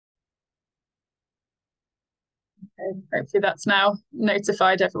Hopefully that's now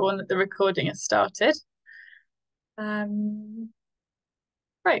notified everyone that the recording has started.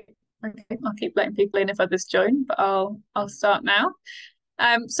 Great. Okay, I'll keep letting people in if others join, but I'll start now.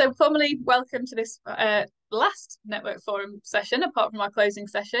 So formally welcome to this last Network Forum session, apart from our closing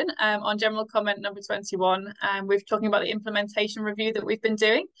session, on general comment number 21. We're talking about the implementation review that we've been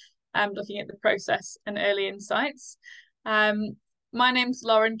doing, looking at the process and early insights. My name's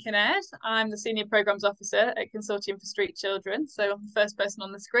Lauren Kinnaird. I'm the Senior Programmes Officer at Consortium for Street Children. So I'm the first person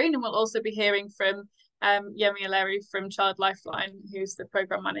on the screen, and we'll also be hearing from Yemi Aleri from Child Lifeline, who's the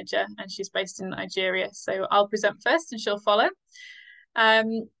Programme Manager, and she's based in Nigeria. So I'll present first and she'll follow.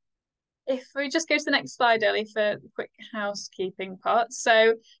 If we just go to the next slide, Ellie, for the quick housekeeping part.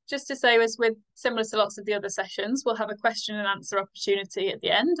 So just to say, as with similar to lots of the other sessions, we'll have a question and answer opportunity at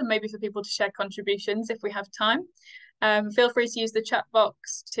the end, and maybe for people to share contributions if we have time. Feel free to use the chat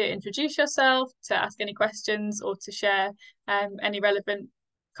box to introduce yourself, to ask any questions, or to share any relevant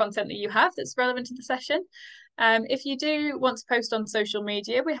content that you have that's relevant to the session. If you do want to post on social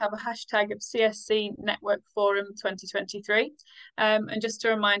media, we have a hashtag of CSC Network Forum 2023. And just to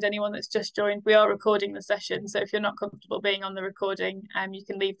remind anyone that's just joined, we are recording the session. So if you're not comfortable being on the recording, you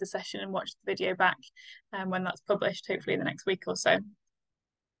can leave the session and watch the video back when that's published, hopefully in the next week or so.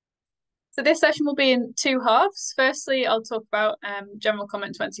 So this session will be in two halves. Firstly, I'll talk about General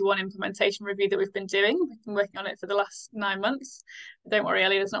Comment 21 implementation review that we've been doing. We've been working on it for the last 9 months. Don't worry,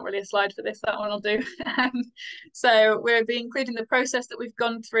 Ellie, there's not really a slide for this. That one will do. So we'll be including the process that we've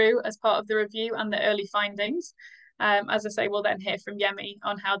gone through as part of the review and the early findings. As I say, we'll then hear from Yemi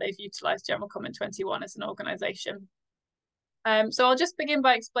on how they've utilised General Comment 21 as an organisation. So I'll just begin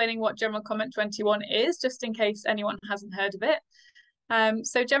by explaining what General Comment 21 is, just in case anyone hasn't heard of it.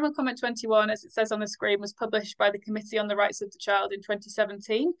 So General Comment 21, as it says on the screen, was published by the Committee on the Rights of the Child in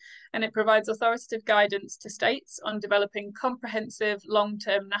 2017, and it provides authoritative guidance to states on developing comprehensive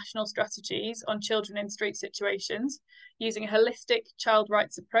long-term national strategies on children in street situations, using a holistic child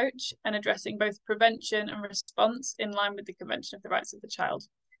rights approach and addressing both prevention and response in line with the Convention of the Rights of the Child.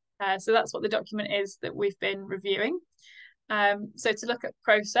 So that's what the document is that we've been reviewing. So to look at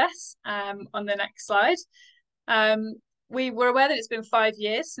process on the next slide, we were aware that it's been 5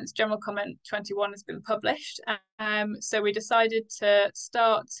 years since General Comment 21 has been published. So we decided to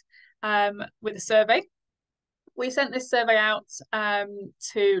start with a survey. We sent this survey out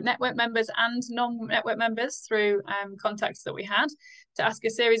to network members and non-network members through contacts that we had to ask a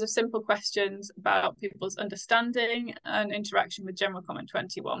series of simple questions about people's understanding and interaction with General Comment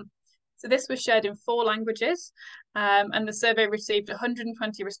 21. So this was shared in 4 languages, and the survey received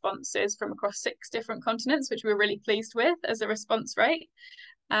 120 responses from across 6 different continents, which we were really pleased with as a response rate.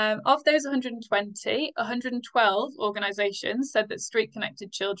 Of those 120, 112 organisations said that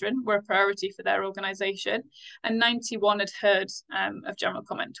street-connected children were a priority for their organisation, and 91 had heard of General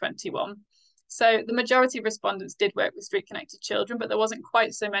Comment 21. So the majority of respondents did work with street-connected children, but there wasn't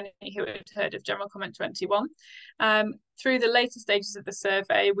quite so many who had heard of General Comment 21. Through the later stages of the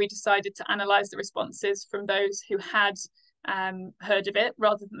survey, we decided to analyse the responses from those who had heard of it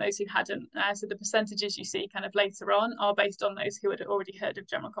rather than those who hadn't. So the percentages you see kind of later on are based on those who had already heard of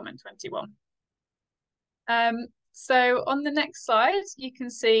General Comment 21. So on the next slide, you can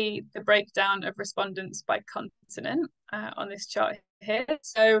see the breakdown of respondents by continent on this chart here.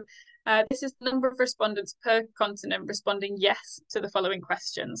 So this is the number of respondents per continent responding yes to the following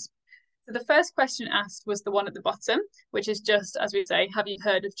questions. So the first question asked was the one at the bottom, which is just, as we say, have you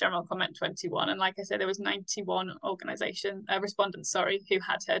heard of General Comment 21? And like I said, there was 91 respondents, who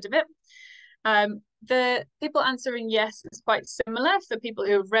had heard of it. The people answering yes is quite similar for people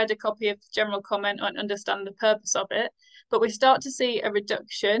who have read a copy of the General Comment and understand the purpose of it. But we start to see a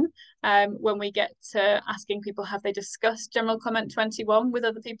reduction when we get to asking people, have they discussed General Comment 21 with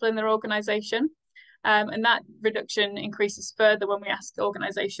other people in their organisation? And that reduction increases further when we ask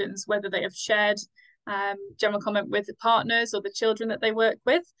organisations whether they have shared General Comment with the partners or the children that they work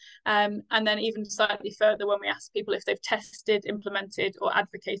with, and then even slightly further when we ask people if they've tested, implemented or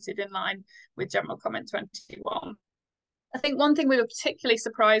advocated in line with General Comment 21. I think one thing we were particularly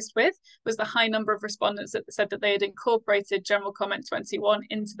surprised with was the high number of respondents that said that they had incorporated General Comment 21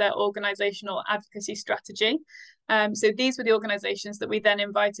 into their organisational advocacy strategy. So these were the organisations that we then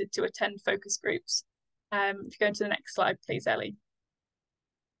invited to attend focus groups. If you go to the next slide, please, Ellie.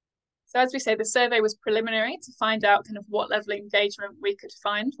 So as we say, the survey was preliminary to find out kind of what level of engagement we could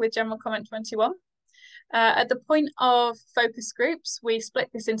find with General Comment 21. At the point of focus groups, we split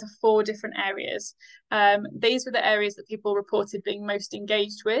this into 4 different areas. These were the areas that people reported being most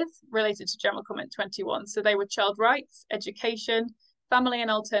engaged with related to General Comment 21. So they were child rights, education, family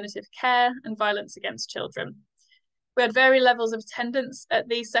and alternative care, and violence against children. We had varied levels of attendance at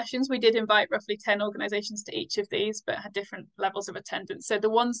these sessions. We did invite roughly 10 organisations to each of these, but had different levels of attendance. So the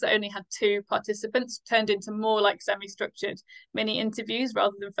ones that only had 2 participants turned into more like semi-structured mini interviews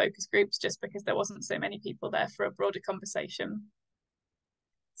rather than focus groups, just because there wasn't so many people there for a broader conversation.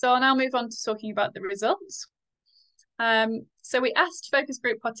 So I'll now move on to talking about the results. So we asked focus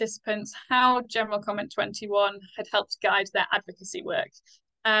group participants how General Comment 21 had helped guide their advocacy work.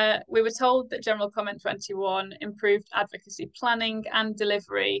 We were told that General Comment 21 improved advocacy planning and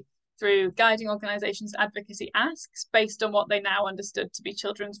delivery through guiding organisations' advocacy asks based on what they now understood to be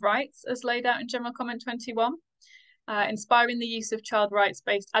children's rights as laid out in General Comment 21. Inspiring the use of child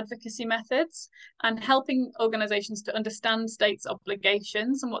rights-based advocacy methods, and helping organisations to understand states'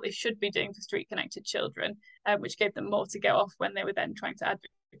 obligations and what they should be doing for street-connected children, which gave them more to go off when they were then trying to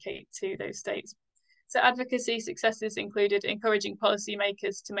advocate to those states. So advocacy successes included encouraging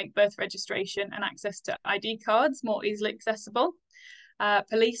policymakers to make birth registration and access to ID cards more easily accessible,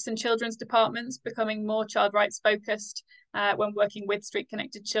 police and children's departments becoming more child rights focused when working with street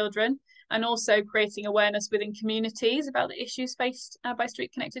connected children, and also creating awareness within communities about the issues faced by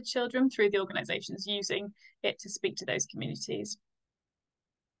street connected children through the organisations using it to speak to those communities.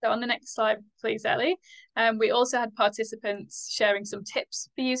 So on the next slide, please, Ellie. We also had participants sharing some tips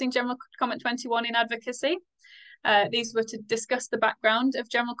for using General Comment 21 in advocacy. These were to discuss the background of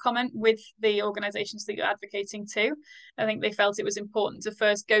General Comment with the organisations that you're advocating to. I think they felt it was important to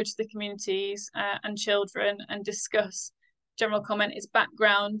first go to the communities and children and discuss General Comment, its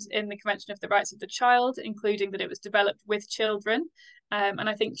background in the Convention of the Rights of the Child, including that it was developed with children. And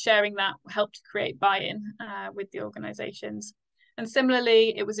I think sharing that helped create buy-in with the organisations. And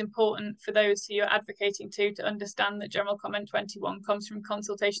similarly, it was important for those who you're advocating to understand that General Comment 21 comes from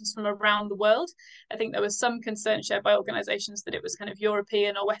consultations from around the world. I think there was some concern shared by organisations that it was kind of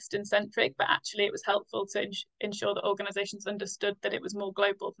European or Western centric, but actually it was helpful to ensure that organisations understood that it was more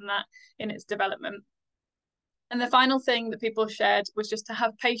global than that in its development. And the final thing that people shared was just to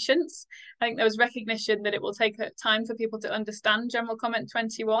have patience. I think there was recognition that it will take time for people to understand General Comment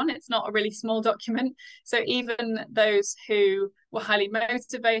 21. It's not a really small document. So even those who were highly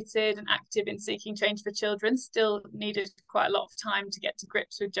motivated and active in seeking change for children still needed quite a lot of time to get to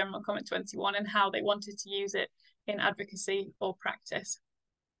grips with General Comment 21 and how they wanted to use it in advocacy or practice.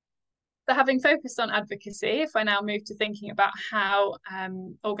 So having focused on advocacy, if I now move to thinking about how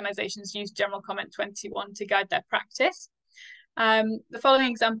organisations use General Comment 21 to guide their practice, the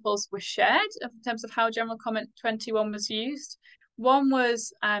following examples were shared in terms of how General Comment 21 was used. One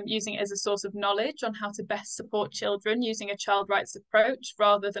was using it as a source of knowledge on how to best support children using a child rights approach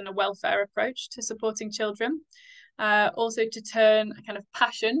rather than a welfare approach to supporting children. Also to turn a kind of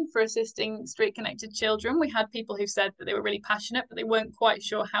passion for assisting street connected children. We had people who said that they were really passionate, but they weren't quite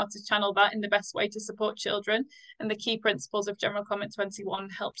sure how to channel that in the best way to support children. And the key principles of General Comment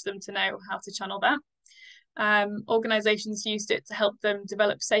 21 helped them to know how to channel that. Organisations used it to help them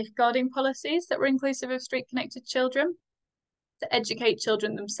develop safeguarding policies that were inclusive of street connected children, to educate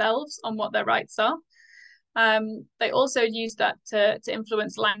children themselves on what their rights are. They also used that to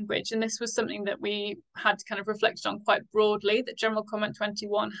influence language, and this was something that we had kind of reflected on quite broadly, that General Comment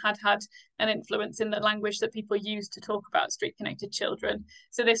 21 had an influence in the language that people used to talk about street connected children.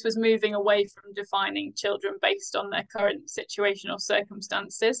 So this was moving away from defining children based on their current situation or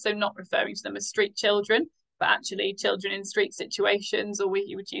circumstances, so not referring to them as street children, but actually children in street situations, or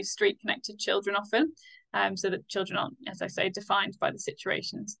we would use street connected children often, so that children aren't, as I say, defined by the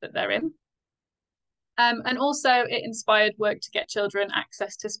situations that they're in. And also it inspired work to get children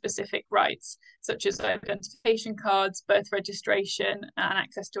access to specific rights, such as identification cards, birth registration, and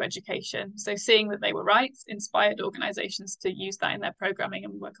access to education. So seeing that they were rights inspired organisations to use that in their programming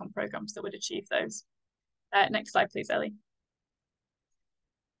and work on programmes that would achieve those. Next slide, please, Ellie.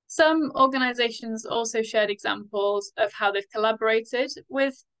 Some organisations also shared examples of how they've collaborated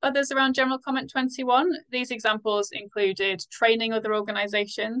with others around General Comment 21. These examples included training other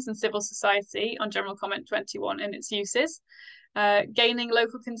organisations and civil society on General Comment 21 and its uses, gaining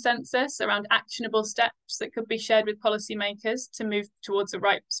local consensus around actionable steps that could be shared with policymakers to move towards a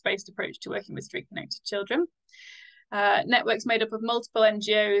rights-based approach to working with street-connected children. Networks made up of multiple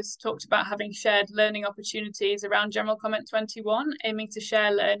NGOs talked about having shared learning opportunities around General Comment 21, aiming to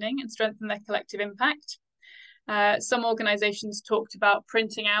share learning and strengthen their collective impact. Some organisations talked about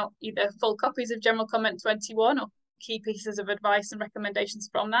printing out either full copies of General Comment 21 or key pieces of advice and recommendations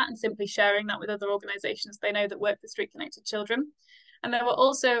from that, and simply sharing that with other organisations they know that work with street connected children. And there were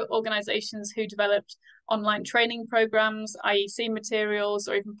also organisations who developed online training programmes, IEC materials,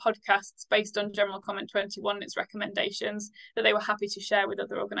 or even podcasts based on General Comment 21 and its recommendations that they were happy to share with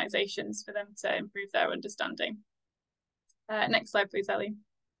other organisations for them to improve their understanding. Next slide, please, Ellie.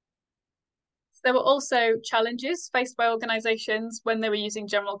 There were also challenges faced by organisations when they were using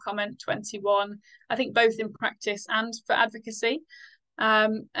General Comment 21, I think both in practice and for advocacy.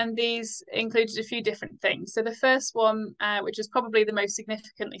 And these included a few different things. So the first one, which is probably the most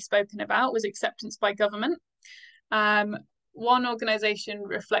significantly spoken about, was acceptance by government. One organisation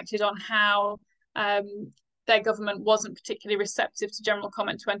reflected on how their government wasn't particularly receptive to General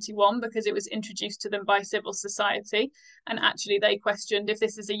Comment 21 because it was introduced to them by civil society. And actually they questioned, if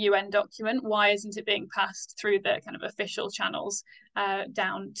this is a UN document, why isn't it being passed through the kind of official channels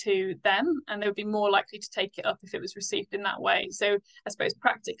down to them? And they would be more likely to take it up if it was received in that way. So I suppose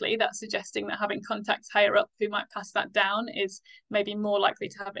practically that's suggesting that having contacts higher up who might pass that down is maybe more likely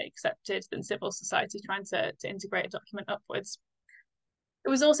to have it accepted than civil society trying to integrate a document upwards. It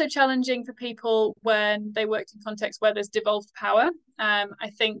was also challenging for people when they worked in contexts where there's devolved power.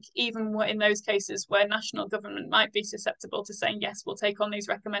 I think even in those cases where national government might be susceptible to saying, yes, we'll take on these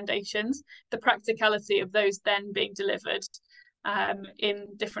recommendations, the practicality of those then being delivered in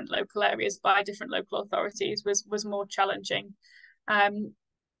different local areas by different local authorities was more challenging.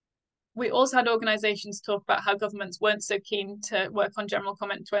 We also had organisations talk about how governments weren't so keen to work on General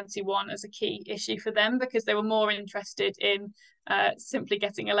Comment 21 as a key issue for them because they were more interested in simply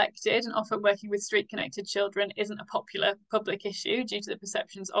getting elected, and often working with street-connected children isn't a popular public issue due to the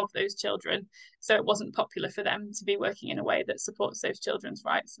perceptions of those children. So it wasn't popular for them to be working in a way that supports those children's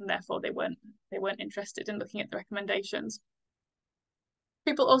rights, and therefore they weren't interested in looking at the recommendations.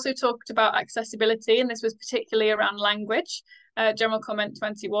 People also talked about accessibility, and this was particularly around language. General Comment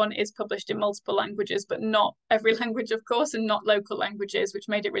 21 is published in multiple languages, but not every language, of course, and not local languages, which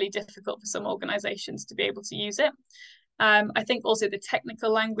made it really difficult for some organisations to be able to use it. I think also the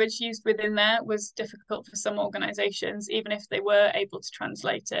technical language used within there was difficult for some organisations, even if they were able to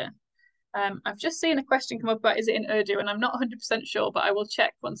translate it. I've just seen a question come up about, is it in Urdu? And I'm not 100% sure, but I will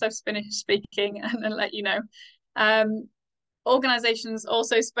check once I've finished speaking and then let you know. Organisations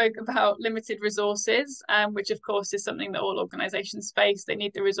also spoke about limited resources, which of course is something that all organisations face. They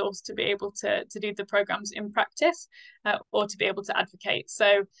need the resource to be able to do the programmes in practice or to be able to advocate.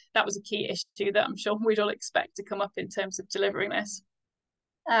 So that was a key issue that I'm sure we'd all expect to come up in terms of delivering this.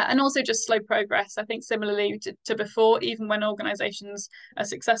 And also just slow progress. I think similarly to before, even when organisations are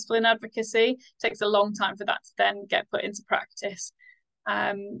successful in advocacy, it takes a long time for that to then get put into practice.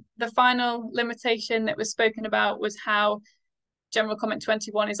 The final limitation that was spoken about was how General Comment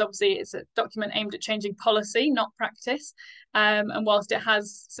 21 is obviously it's a document aimed at changing policy, not practice. And whilst it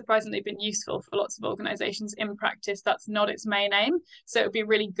has surprisingly been useful for lots of organisations in practice, that's not its main aim. So it would be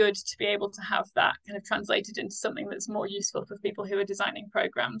really good to be able to have that kind of translated into something that's more useful for people who are designing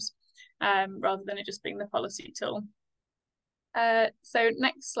programmes, rather than it just being the policy tool. So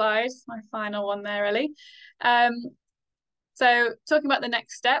next slide, my final one there, Ellie. So talking about the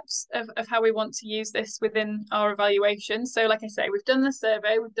next steps of how we want to use this within our evaluation. So like I say, we've done the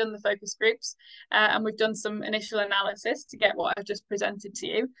survey, we've done the focus groups, and we've done some initial analysis to get what I've just presented to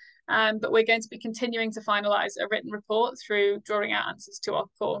you. But we're going to be continuing to finalise a written report through drawing out answers to our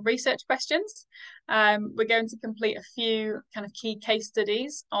core research questions. We're going to complete a few kind of key case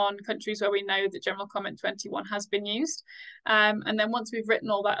studies on countries where we know that General Comment 21 has been used. And then once we've written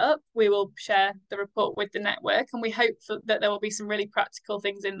all that up, we will share the report with the network, and we hope that there will be some really practical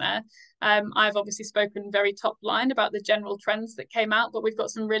things in there. I've obviously spoken very top line about the general trends that came out, but we've got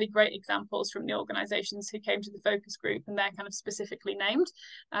some really great examples from the organisations who came to the focus group, and they're kind of specifically named.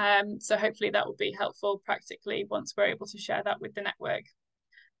 So hopefully that will be helpful practically once we're able to share that with the network.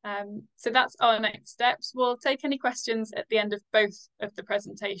 So that's our next steps. We'll take any questions at the end of both of the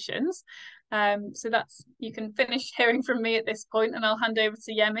presentations. So you can finish hearing from me at this point, and I'll hand over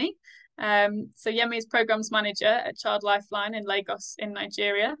to Yemi. So Yemi is Programmes Manager at Child Lifeline in Lagos in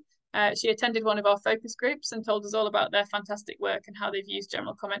Nigeria. She attended one of our focus groups and told us all about their fantastic work and how they've used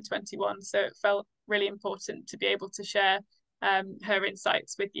General Comment 21. So it felt really important to be able to share her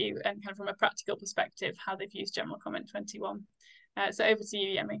insights with you and kind of from a practical perspective, how they've used General Comment 21. So over to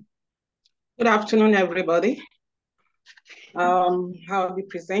you, Yemi. Good afternoon, everybody. I'll be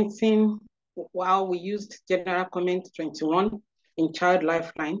presenting how we used General Comment 21 in Child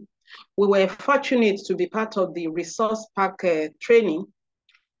Lifeline. We were fortunate to be part of the resource pack training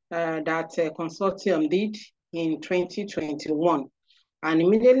that Consortium did in 2021. And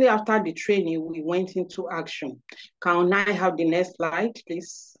immediately after the training, we went into action. Can I have the next slide,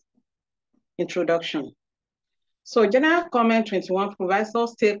 please? Introduction. So General Comment 21 provides all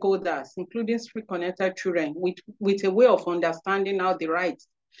stakeholders, including street-connected children, with a way of understanding how the rights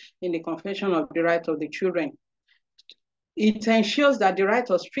in the Convention of the Rights of the Children it ensures that the right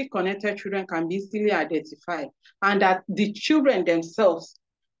of street-connected children can be easily identified and that the children themselves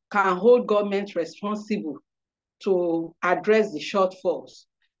can hold government responsible to address the shortfalls.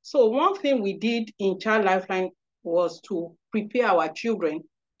 So one thing we did in Child Lifeline was to prepare our children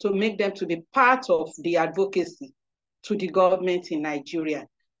to make them to be part of the advocacy to the government in Nigeria.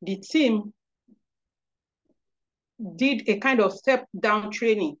 The team did a kind of step-down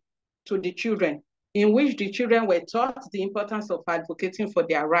training to the children in which the children were taught the importance of advocating for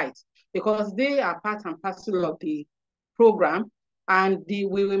their rights because they are part and parcel of the program, and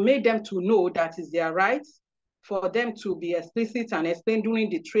we made them to know that is their rights for them to be explicit and explain during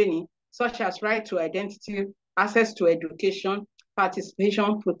the training, such as right to identity, access to education,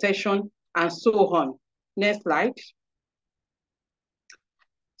 participation, protection, and so on. Next slide.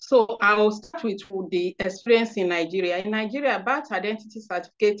 So I'll start with the experience in Nigeria. In Nigeria, birth identity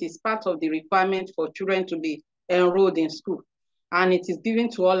certificate is part of the requirement for children to be enrolled in school, and it is given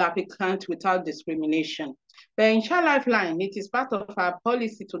to all applicants without discrimination. But in Child Lifeline, it is part of our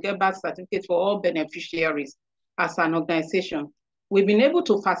policy to get birth certificate for all beneficiaries as an organization. We've been able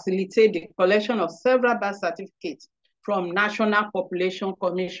to facilitate the collection of several birth certificates from National Population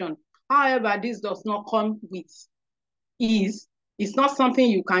Commission. However, this does not come with ease. It's not something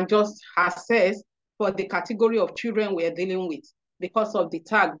you can just access for the category of children we're dealing with because of the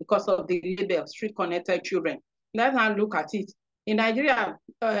tag, because of the label, street-connected children. Let's now look at it. In Nigeria,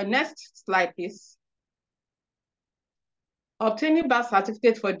 next slide, please. Obtaining birth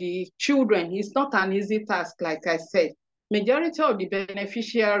certificate for the children is not an easy task, like I said. Majority of the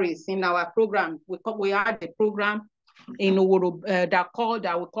beneficiaries in our program, we had a program in Oworo that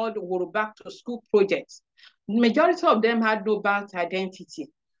we called Oworo Back to School Project. Majority of them had no birth identity.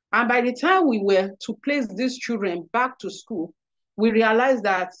 And by the time we were to place these children back to school, we realized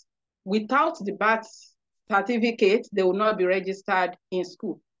that without the birth certificate, they will not be registered in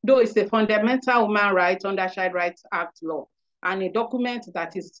school. Though it's a fundamental human right under Child Rights Act law and a document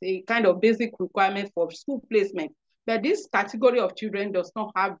that is a kind of basic requirement for school placement. But this category of children does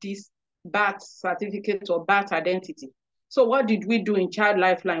not have this birth certificate or birth identity. So what did we do in Child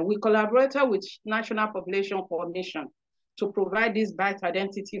Lifeline? We collaborated with National Population Commission to provide this birth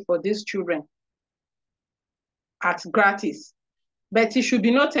identity for these children at gratis. But it should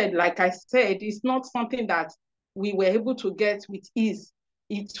be noted, like I said, it's not something that we were able to get with ease.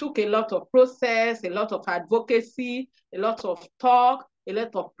 It took a lot of process, a lot of advocacy, a lot of talk, a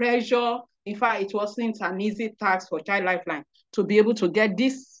lot of pressure. In fact, it wasn't an easy task for Child Lifeline to be able to get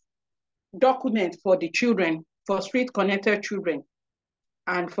this document for the children, for street-connected children,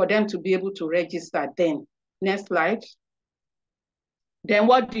 and for them to be able to register then. Next slide. Then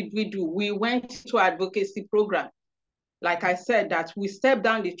what did we do? We went to advocacy program. Like I said, that we stepped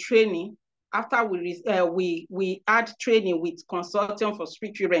down the training after we had training with Consortium for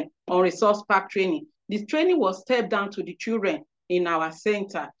Street Children on resource pack training. This training was stepped down to the children in our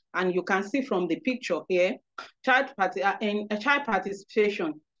center. And you can see from the picture here, child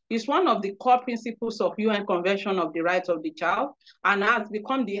participation is one of the core principles of UN Convention of the Rights of the Child and has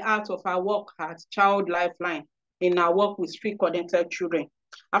become the heart of our work at Child Lifeline in our work with street-connected children.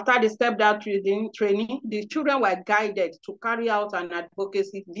 After the step-down training, the children were guided to carry out an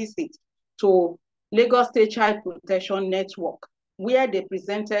advocacy visit to Lagos State Child Protection Network, where they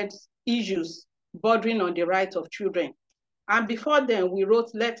presented issues bordering on the rights of children. And before then, we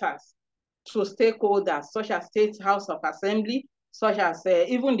wrote letters to stakeholders, such as State House of Assembly, such as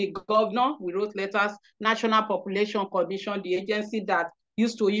even the governor. We wrote letters, National Population Commission, the agency that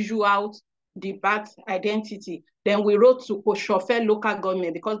used to issue out the birth identity. Then we wrote to Koshofe local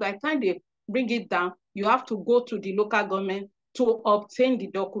government, because by the time they bring it down, you have to go to the local government to obtain the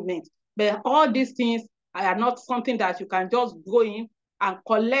document. But all these things are not something that you can just go in and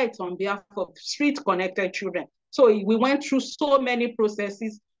collect on behalf of street-connected children. So we went through so many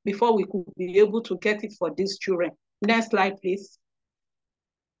processes before we could be able to get it for these children. Next slide, please.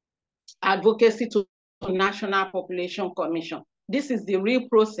 Advocacy to National Population Commission. This is the real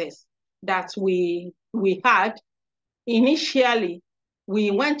process that we had. Initially,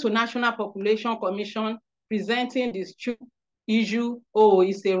 we went to National Population Commission presenting this issue. Oh,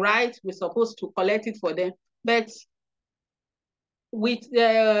 it's a right, we're supposed to collect it for them. But we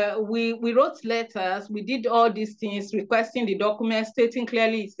wrote letters, we did all these things, requesting the documents, stating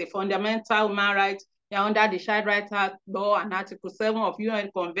clearly it's a fundamental human right under the Child Rights Act law and Article 7 of UN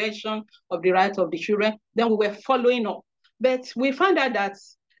Convention of the Rights of the Children. Then we were following up. But we found out that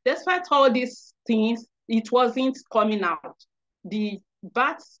despite all these things, it wasn't coming out. The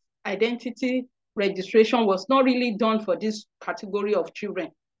birth identity registration was not really done for this category of children.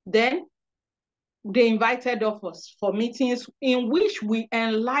 Then they invited us for meetings in which we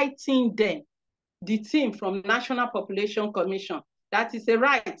enlightened them, the team from National Population Commission. That is a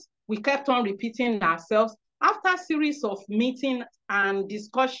right. We kept on repeating ourselves after a series of meetings and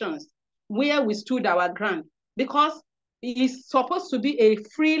discussions where we stood our ground, because it's supposed to be a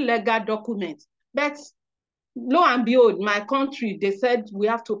free legal document. But lo and behold, my country, they said we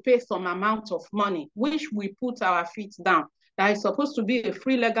have to pay some amount of money, which we put our feet down. That is supposed to be a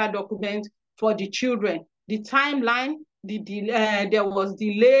free legal document for the children. The timeline, there was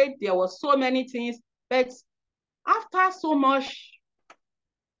delayed, there was so many things. But after so much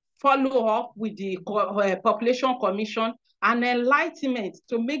follow up with the Population Commission and enlightenment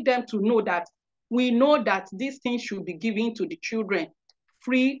to make them to know that we know that these things should be given to the children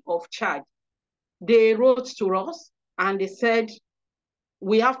free of charge. They wrote to us and they said,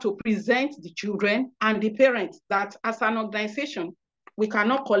 we have to present the children and the parents that as an organization, we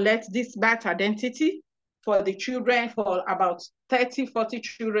cannot collect this birth identity for the children, for about 30, 40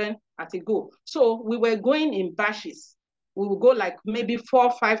 children at a go. So we were going in batches. We will go like maybe 4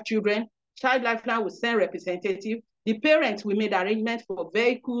 or 5 children. Child Lifeline will send representative. The parents, we made arrangements for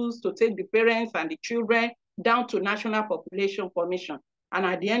vehicles to take the parents and the children down to National Population Commission. And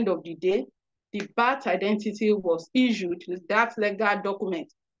at the end of the day, the birth identity was issued, that legal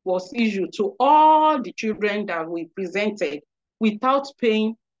document was issued to all the children that we presented without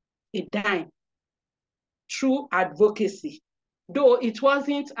paying a dime, through advocacy. Though it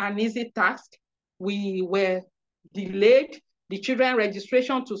wasn't an easy task, we were delayed, the children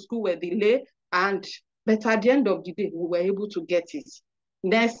registration to school were delayed, but at the end of the day, we were able to get it.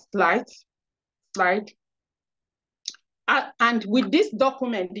 Next slide. And with this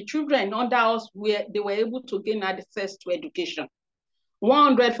document, the children under us, they were able to gain access to education.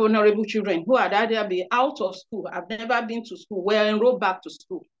 100 vulnerable children who had either been out of school, have never been to school, were enrolled back to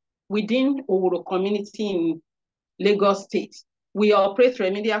school within Oworo community in Lagos State. We operate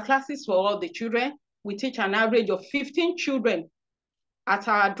remedial classes for all the children. We teach an average of 15 children at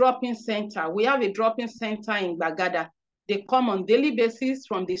our drop-in center. We have a drop-in center in Bagada. They come on daily basis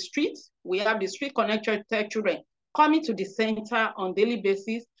from the streets. We have the street connected children coming to the center on daily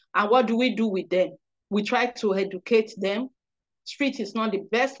basis. And what do we do with them? We try to educate them. Street is not the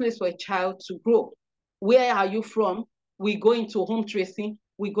best place for a child to grow. Where are you from? We go into home tracing.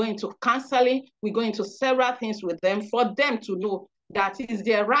 We go into counseling. We go into several things with them for them to know that it is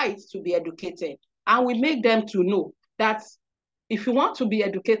their right to be educated. And we make them to know that if you want to be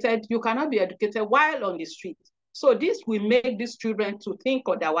educated, you cannot be educated while on the street. So this will make these children to think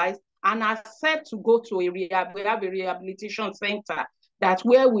otherwise and accept to go to we have a rehabilitation center, that's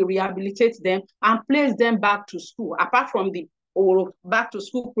where we rehabilitate them and place them back to school. Apart from the back to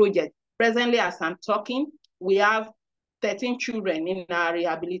school project, presently as I'm talking, we have 13 children in our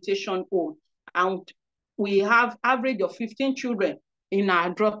rehabilitation home, and we have average of 15 children in our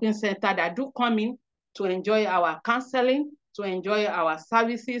drop-in center that do come in to enjoy our counseling, to enjoy our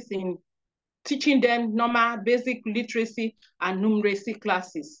services in teaching them normal basic literacy and numeracy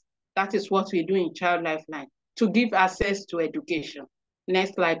classes. That is what we do in Child Lifeline, to give access to education.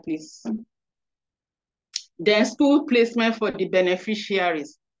 Next slide, please. Then school placement for the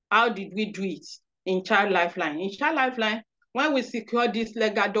beneficiaries. How did we do it in Child Lifeline? In Child Lifeline, when we secure this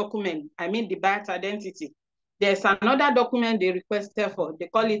legal document, I mean the birth identity, there's another document they requested for. They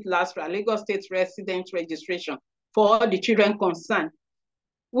call it LASRA, Lagos State Resident Registration, for all the children concerned.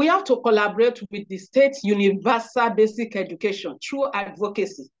 We have to collaborate with the state universal basic education through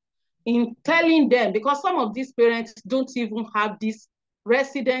advocacy in telling them, because some of these parents don't even have this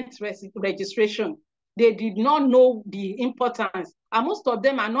resident registration. They did not know the importance. And most of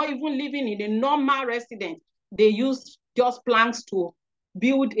them are not even living in a normal residence. They use just plans to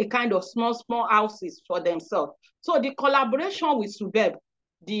build a kind of small houses for themselves. So the collaboration with SUBEB,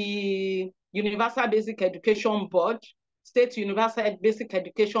 the Universal Basic Education Board, State Universal Basic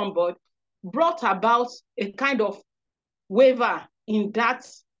Education Board, brought about a kind of waiver in that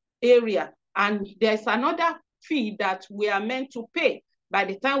area. And there's another fee that we are meant to pay. By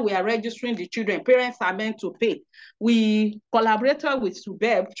the time we are registering the children, parents are meant to pay. We collaborated with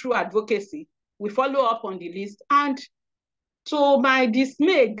SUBEB through advocacy. We follow up on the list. And to my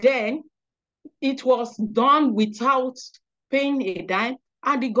dismay then, it was done without paying a dime,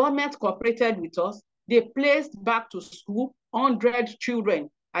 and the government cooperated with us. They placed back to school 100 children.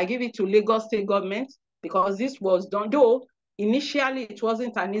 I give it to Lagos State government because this was done, though initially it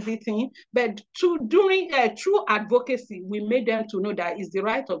wasn't an easy thing, but through advocacy, we made them to know that it's the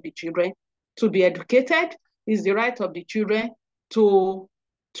right of the children to be educated, it's the right of the children to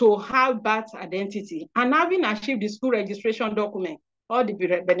have birth identity. And having achieved the school registration document, all the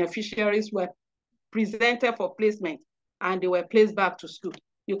beneficiaries were presented for placement, and they were placed back to school.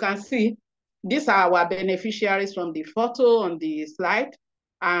 You can see these are our beneficiaries from the photo on the slide,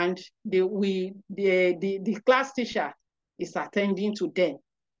 and the class teacher is attending to them.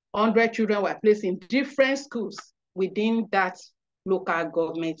 100 children were placed in different schools within that local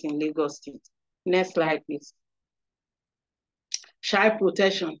government in Lagos State. Next slide, please. Child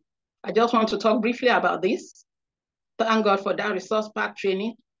protection. I just want to talk briefly about this. Thank God for that resource pack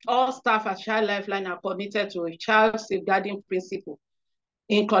training. All staff at Child Lifeline are committed to a child safeguarding principle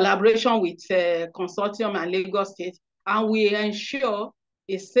in collaboration with Consortium and Lagos State, and we ensure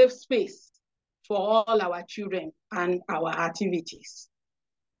a safe space for all our children and our activities.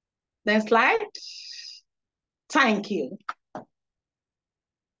 Next slide. Thank you.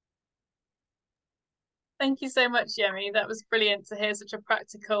 Thank you so much, Yemi. That was brilliant to hear such a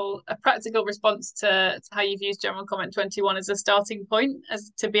practical response to how you've used General Comment 21 as a starting point,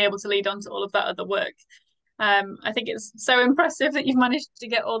 as to be able to lead on to all of that other work. I think it's so impressive that you've managed to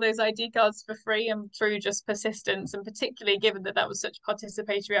get all those ID cards for free and through just persistence, and particularly given that that was such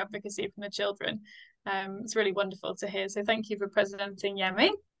participatory advocacy from the children. It's really wonderful to hear. So thank you for presenting,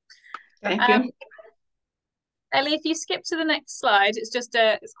 Yemi. Thank you. Ellie, if you skip to the next slide,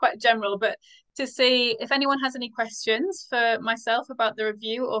 it's quite general, but to see if anyone has any questions for myself about the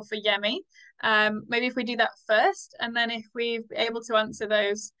review or for Yemi. Maybe if we do that first, and then if we're able to answer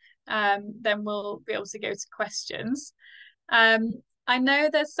those, then we'll be able to go to questions. I know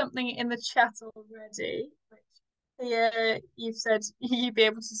there's something in the chat already, which here you've said you'd be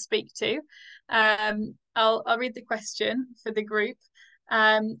able to speak to. I'll read the question for the group.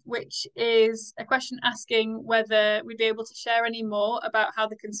 Which is a question asking whether we'd be able to share any more about how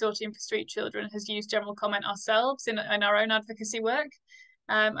the Consortium for Street Children has used General Comment ourselves in our own advocacy work,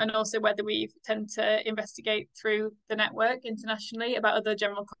 and also whether we tend to investigate through the network internationally about other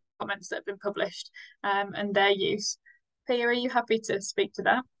General Comments that have been published and their use. Pia, are you happy to speak to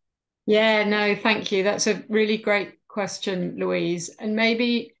that? Yeah, no, thank you. That's a really great question, Louise. And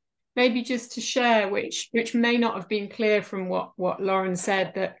maybe just to share, which may not have been clear from what Lauren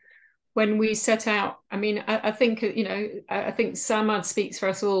said, that when we set out, I mean, I think, I think Samad speaks for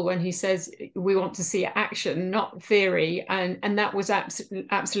us all when he says we want to see action, not theory. And that was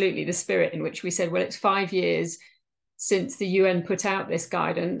absolutely the spirit in which we said, well, it's 5 years since the UN put out this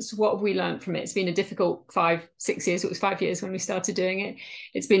guidance. What have we learned from it? It's been a difficult 5-6 years. It was 5 years when we started doing it.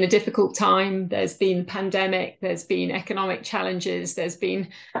 It's been a difficult time. There's been pandemic, there's been economic challenges, there's been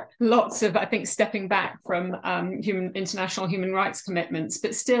lots of, I think, stepping back from international human rights commitments,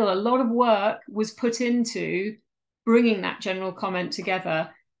 but still a lot of work was put into bringing that General Comment together.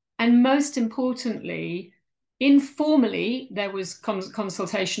 And most importantly, informally, there was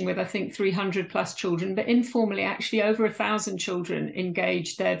consultation with, I think, 300 plus children, but informally, actually over 1,000 children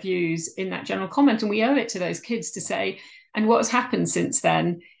engaged their views in that General Comment. And we owe it to those kids to say, and what's happened since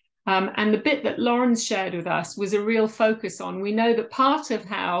then? And the bit that Lauren's shared with us was a real focus on, we know that part of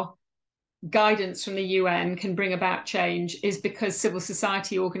how guidance from the UN can bring about change is because civil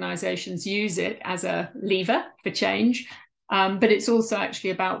society organizations use it as a lever for change. But it's also actually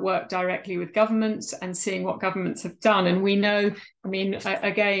about work directly with governments and seeing what governments have done. And we know, I mean,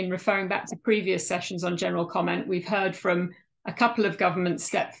 again, referring back to previous sessions on General Comment, we've heard from a couple of governments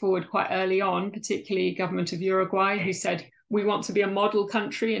step forward quite early on, particularly government of Uruguay, who said, we want to be a model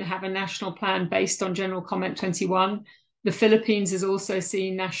country and have a national plan based on General Comment 21. The Philippines has also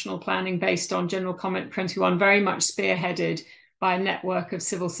seen national planning based on General Comment 21, very much spearheaded by a network of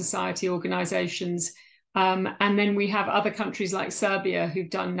civil society organizations. And then we have other countries like Serbia who've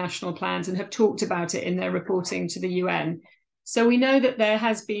done national plans and have talked about it in their reporting to the UN. So we know that there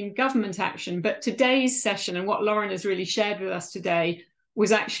has been government action, but today's session and what Lauren has really shared with us today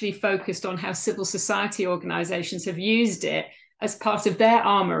was actually focused on how civil society organizations have used it as part of their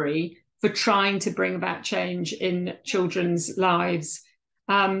armory for trying to bring about change in children's lives.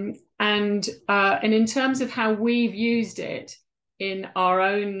 And in terms of how we've used it, in our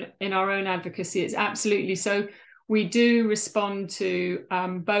own advocacy, it's absolutely so. We do respond to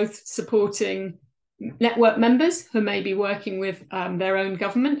both supporting network members who may be working with their own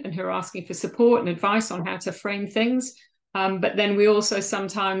government and who are asking for support and advice on how to frame things. But then we also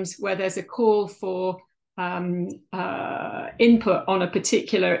sometimes, where there's a call for input on a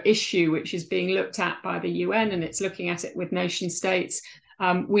particular issue which is being looked at by the UN and it's looking at it with nation states,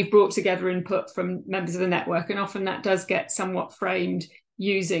 we've brought together input from members of the network, and often that does get somewhat framed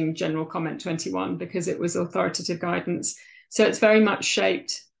using General Comment 21 because it was authoritative guidance. So it's very much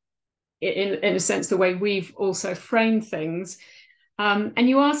shaped, in a sense, the way we've also framed things. And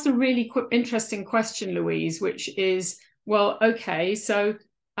you asked a really interesting question, Louise, which is, well, okay, so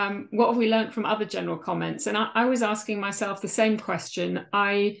what have we learned from other general comments? And I was asking myself the same question.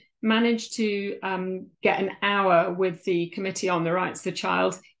 I managed to get an hour with the Committee on the Rights of the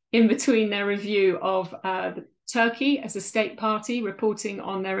Child in between their review of Turkey as a state party reporting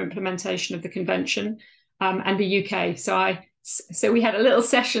on their implementation of the convention, and the UK. So we had a little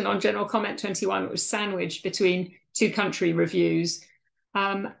session on General Comment 21, which was sandwiched between two country reviews.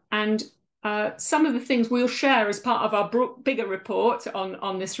 And some of the things we'll share as part of our bigger report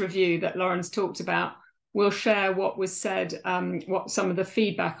on this review that Lauren's talked about. We'll share what was said, what some of the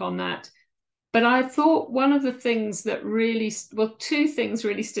feedback on that. But I thought one of the things that really, well, two things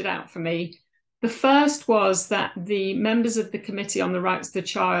really stood out for me. The first was that the members of the Committee on the Rights of the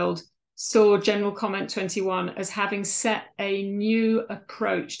Child saw General Comment 21 as having set a new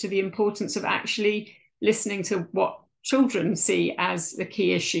approach to the importance of actually listening to what children see as the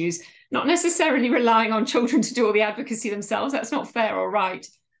key issues, not necessarily relying on children to do all the advocacy themselves. That's not fair or right,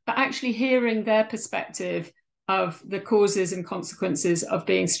 but actually hearing their perspective of the causes and consequences of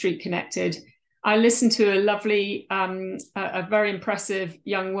being street connected. I listened to a lovely, a very impressive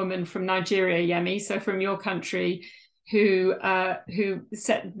young woman from Nigeria, Yemi, so from your country, who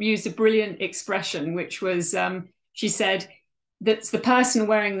used a brilliant expression, which was, she said, that's the person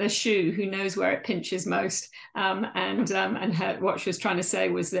wearing the shoe who knows where it pinches most. What she was trying to say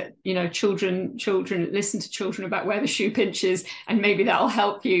was that, you know, children listen to children about where the shoe pinches, and maybe that'll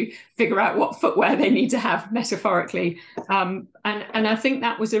help you figure out what footwear they need to have, metaphorically. And I think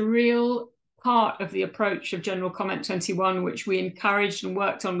that was a real part of the approach of General Comment 21, which we encouraged and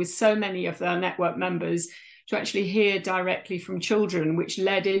worked on with so many of our network members, to actually hear directly from children, which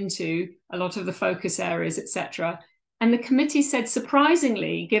led into a lot of the focus areas, etc. And the committee said,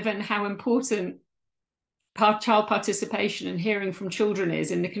 surprisingly, given how important child participation and hearing from children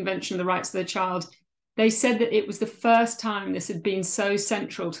is in the Convention of the Rights of the Child, they said that it was the first time this had been so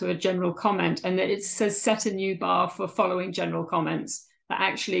central to a general comment, and that it has set a new bar for following general comments, that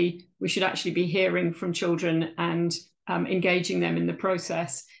actually we should actually be hearing from children and engaging them in the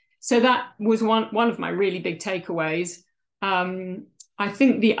process. So that was one of my really big takeaways. I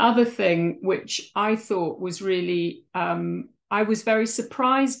think the other thing which I thought was really, I was very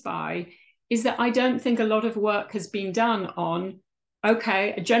surprised by, is that I don't think a lot of work has been done on,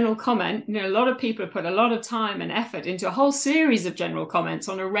 okay, a general comment. You know, a lot of people have put a lot of time and effort into a whole series of general comments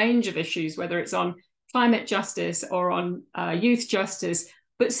on a range of issues, whether it's on climate justice or on youth justice.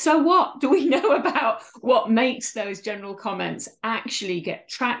 But so what? Do we know about what makes those general comments actually get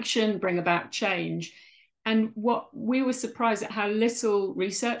traction, bring about change? And what we were surprised at how little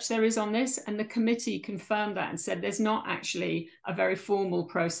research there is on this. And the committee confirmed that and said there's not actually a very formal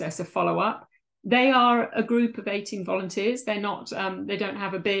process of follow-up. They are a group of 18 volunteers. They're not, they don't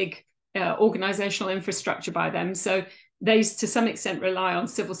have a big organizational infrastructure by them. So they, to some extent, rely on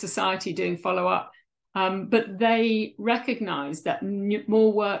civil society doing follow-up. But they recognize that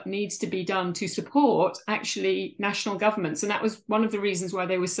more work needs to be done to support actually national governments. And that was one of the reasons why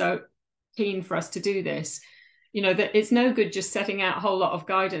they were so keen for us to do this. You know, that it's no good just setting out a whole lot of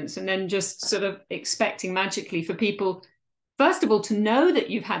guidance and then just sort of expecting magically for people, first of all, to know that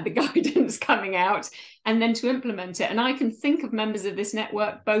you've had the guidance coming out and then to implement it. And I can think of members of this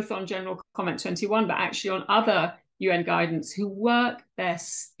network, both on General Comment 21, but actually on other UN guidance, who work their,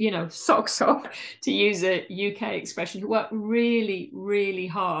 you know, socks off, to use a UK expression, who work really, really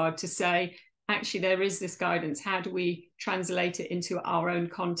hard to say, actually, there is this guidance. How do we translate it into our own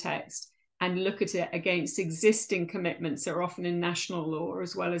context and look at it against existing commitments that are often in national law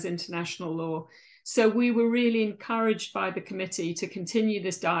as well as international law? So we were really encouraged by the committee to continue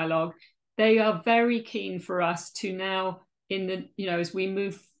this dialogue. They are very keen for us to now, in the, you know, as we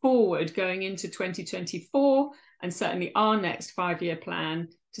move forward going into 2024 and certainly our next 5-year plan,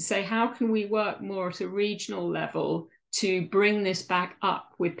 to say, how can we work more at a regional level to bring this back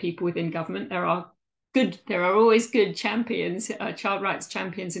up with people within government? There are always good champions, child rights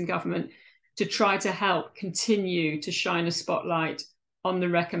champions in government, to try to help continue to shine a spotlight on the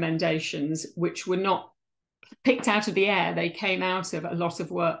recommendations, which were not picked out of the air. They came out of a lot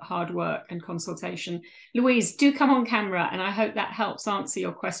of work, hard work and consultation. Louise, do come on camera, and I hope that helps answer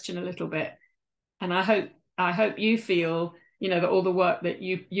your question a little bit. And I hope you feel, you know, that all the work that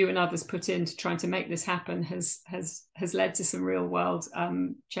you and others put into trying to make this happen has led to some real world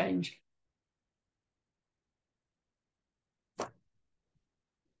change.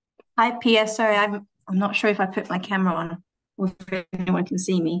 Hi, Pia. Sorry, I'm not sure if I put my camera on or if anyone can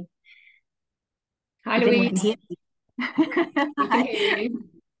see me. Hi, Louise. Can Hi. Hear you.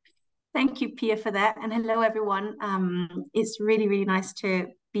 Thank you, Pia, for that. And hello, everyone. It's really, really nice to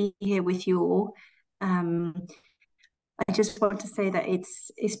be here with you all. I just want to say that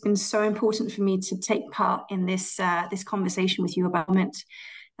it's been so important for me to take part in this this conversation with you about it,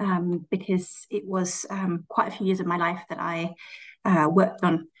 because it was quite a few years of my life that I worked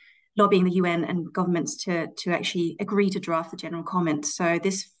on lobbying the UN and governments to actually agree to draft the general comment. So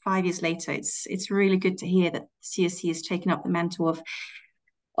this 5 years later, it's really good to hear that CSC has taken up the mantle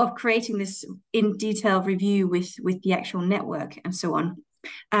of creating this in detailed review with the actual network and so on.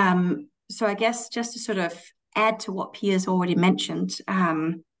 So I guess just to sort of add to what Pia's already mentioned,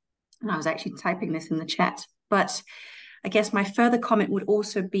 and I was actually typing this in the chat, but I guess my further comment would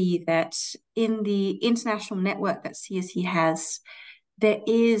also be that in the international network that CSE has, there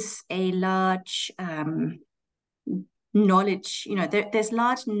is a large knowledge, there's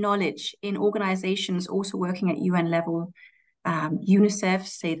large knowledge in organizations also working at UN level, UNICEF,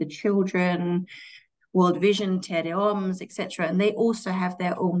 Save the Children, World Vision, Terre des Hommes, etc. And they also have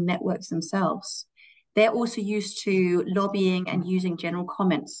their own networks themselves. They're also used to lobbying and using general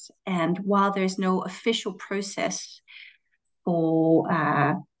comments. And while there's no official process for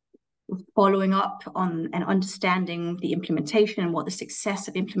following up on and understanding the implementation and what the success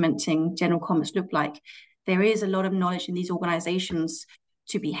of implementing general comments look like, there is a lot of knowledge in these organizations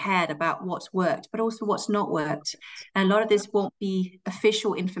to be had about what's worked, but also what's not worked. And a lot of this won't be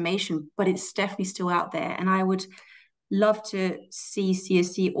official information, but it's definitely still out there. And I would love to see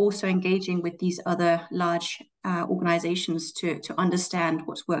CSC also engaging with these other large organizations to understand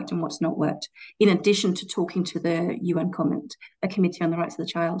what's worked and what's not worked, in addition to talking to the UN Committee on the Rights of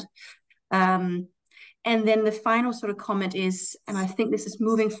the Child. And then the final sort of comment is, and I think this is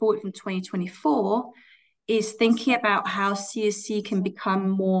moving forward from 2024, is thinking about how CSC can become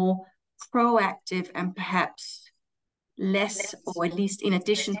more proactive and perhaps less, or at least in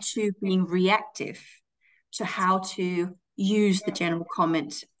addition to being reactive, to how to use the general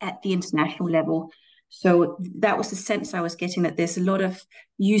comment at the international level. So that was the sense I was getting, that there's a lot of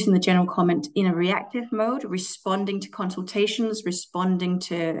using the general comment in a reactive mode, responding to consultations, responding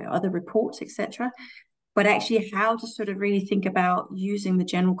to other reports, etc. But actually how to sort of really think about using the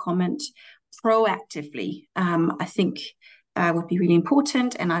general comment proactively, I think would be really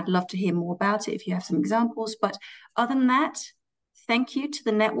important. And I'd love to hear more about it if you have some examples. But other than that, thank you to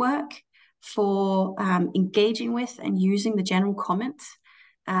the network for engaging with and using the general comment.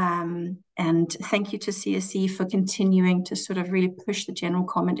 And thank you to CSE for continuing to sort of really push the general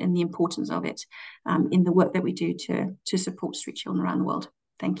comment and the importance of it in the work that we do to support street children around the world.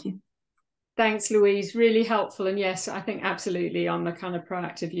 Thank you. Thanks, Louise. Really helpful. And yes, I think absolutely on the kind of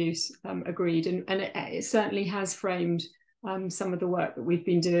proactive use, agreed. And it certainly has framed some of the work that we've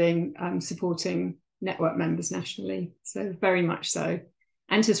been doing supporting network members nationally. So very much so.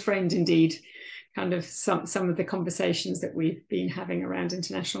 And has framed indeed kind of some of the conversations that we've been having around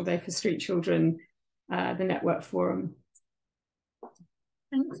International Day for Street Children, the Network Forum.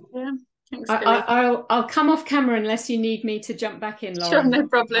 Thanks, yeah. Thanks, I'll come off camera unless you need me to jump back in, Lauren. Sure, no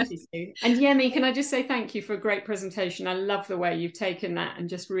problem. And Yemi, can I just say thank you for a great presentation. I love the way you've taken that and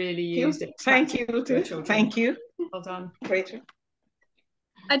just really used it. Thank you. Thank you. Well done. Great.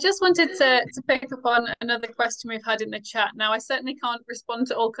 I just wanted to pick up on another question we've had in the chat. Now, I certainly can't respond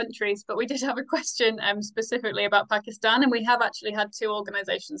to all countries, but we did have a question specifically about Pakistan, and we have actually had 2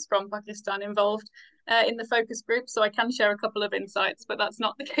 organisations from Pakistan involved in the focus group, so I can share a couple of insights, but that's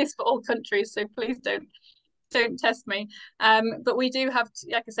not the case for all countries, so please don't test me. But we do have,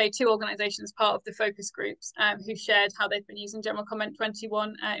 like I say, 2 organisations part of the focus groups who shared how they've been using General Comment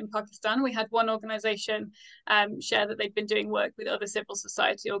 21 in Pakistan. We had one organisation share that they've been doing work with other civil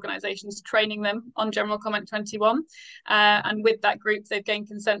society organisations, training them on General Comment 21. And with that group, they've gained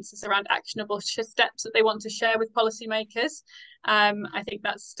consensus around actionable steps that they want to share with policymakers. I think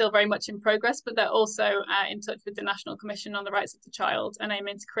that's still very much in progress, but they're also in touch with the National Commission on the Rights of the Child and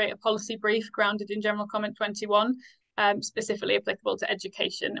aiming to create a policy brief grounded in General Comment 21, specifically applicable to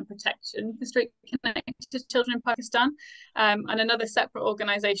education and protection for street-connected children in Pakistan. And another separate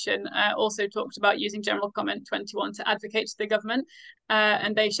organisation also talked about using General Comment 21 to advocate to the government,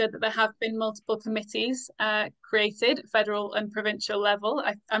 and they shared that there have been multiple committees created at federal and provincial level.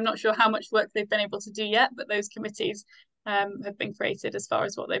 I'm not sure how much work they've been able to do yet, but those committees have been created as far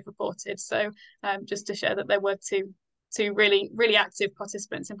as what they've reported. So just to share that there were two really active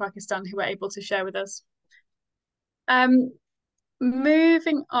participants in Pakistan who were able to share with us.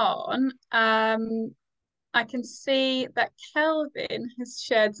 Moving on, I can see that Kelvin has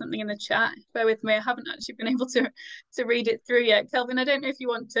shared something in the chat. Bear with me, I haven't actually been able to read it through yet. Kelvin, I don't know if you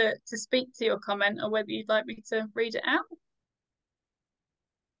want to speak to your comment or whether you'd like me to read it out.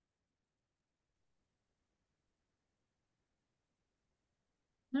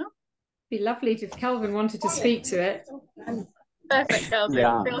 No? Be lovely if Kelvin wanted to speak to it. Perfect, Kelvin.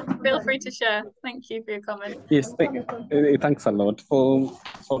 Yeah. Feel free to share. Thank you for your comment. Yes, thanks a lot. For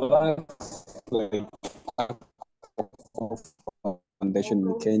us, like, foundation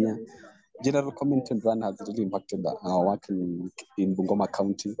in Kenya, General Comment and Run has really impacted our work in Bungoma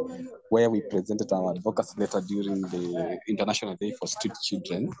County, where we presented our advocacy letter during the International Day for Street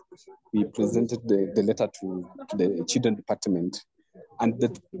Children. We presented the letter to the Children Department, and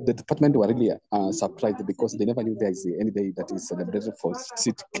the department were really surprised because they never knew there is any day that is celebrated for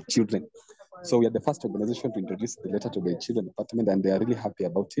street children. So we are the first organization to introduce the letter to the Children Department, and they are really happy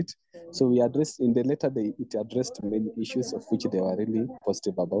about it. So we addressed, in the letter, it addressed many issues of which they were really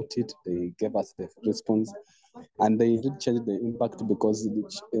positive about it. They gave us the response, and they did change the impact because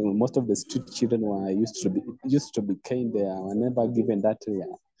most of the street children were used to be caned. They were never given that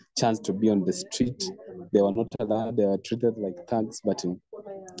chance to be on the street. They were not allowed. They were treated like thugs. But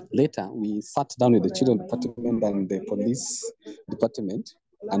later, we sat down with the Children Department and the police department,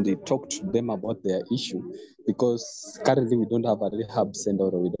 and they talked to them about their issue, because currently we don't have a rehab center,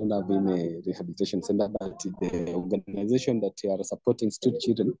 or we don't have any rehabilitation center, but the organization that are supporting street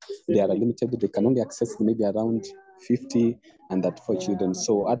children, they are limited. They can only access maybe around 50 and that for children.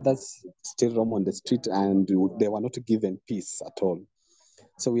 So others still roam on the street, and they were not given peace at all.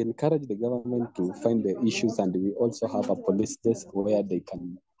 So we encourage the government to find the issues, and we also have a police desk where they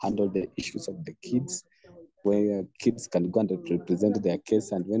can handle the issues of the kids, where kids can go and represent their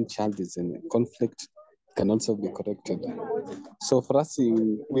case, and when child is in conflict, can also be corrected. So for us,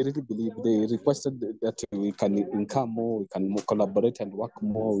 we really believe they requested that we can incur more, we can collaborate and work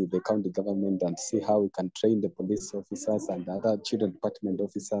more with the county government and see how we can train the police officers and other children department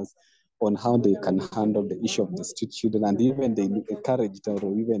officers on how they can handle the issue of the street children, and even they encouraged, or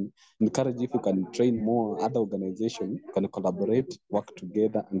even encourage, if you can train more other organizations, can collaborate, work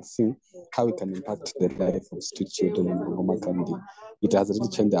together, and see how we can impact the life of street children in Bungoma County. It has really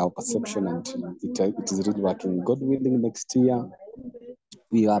changed our perception, and it is really working. God willing, next year,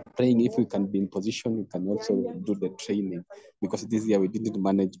 we are praying if we can be in position, we can also do the training, because this year we didn't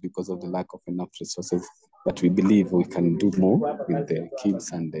manage because of the lack of enough resources. But we believe we can do more with the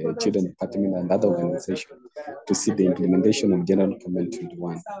kids and the children department and other organizations to see the implementation of General Comment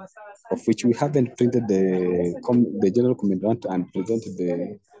 21, of which we haven't printed the General Comment 1 and presented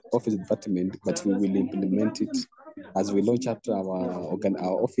the office department, but we will implement it as we launch out our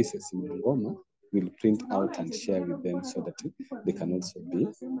offices in Bungoma. We'll print out and share with them so that they can also be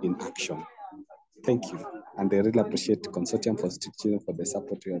in action. Thank you. And I really appreciate Consortium for Street Children for the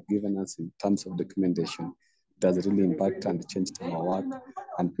support you have given us in terms of documentation. It has really impacted and changed our work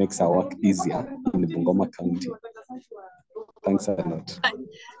and makes our work easier in Bungoma County. Thanks a lot.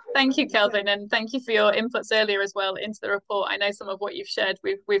 Thank you, Kelvin, and thank you for your inputs earlier as well into the report. I know some of what you've shared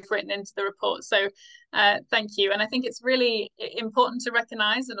we've written into the report, so thank you. And I think it's really important to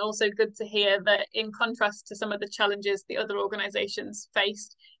recognise, and also good to hear, that in contrast to some of the challenges the other organisations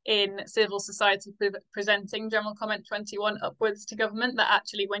faced in civil society presenting General Comment 21 upwards to government, that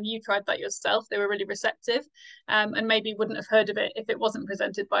actually when you tried that yourself, they were really receptive, and maybe wouldn't have heard of it if it wasn't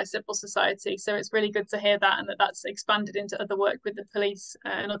presented by civil society. So it's really good to hear that, and that's expanded into other work with the police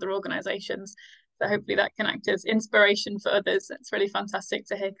and other organisations. So hopefully that can act as inspiration for others. It's really fantastic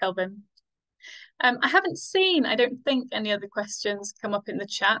to hear, Kelvin. I haven't seen, I don't think, any other questions come up in the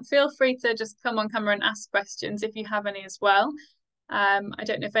chat. Feel free to just come on camera and ask questions if you have any as well. I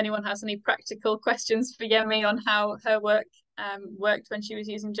don't know if anyone has any practical questions for Yemi on how her work worked when she was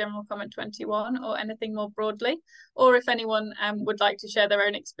using General Comment 21, or anything more broadly, or if anyone would like to share their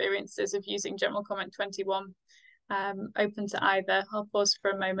own experiences of using General Comment 21. Open to either. I'll pause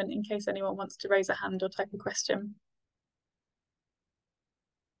for a moment in case anyone wants to raise a hand or type a question.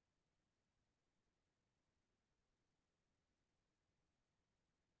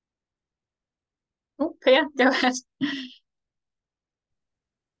 Oh, Pia, go ahead.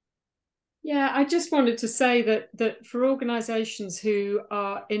 Yeah, I just wanted to say that for organisations who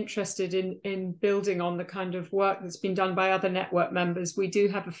are interested in building on the kind of work that's been done by other network members, we do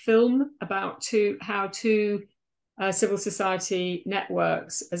have a film about how two civil society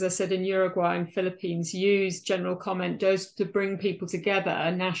networks, as I said, in Uruguay and Philippines, use General Comment to bring people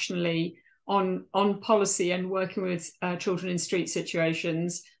together nationally on policy and working with children in street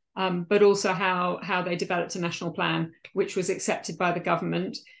situations, but also how they developed a national plan, which was accepted by the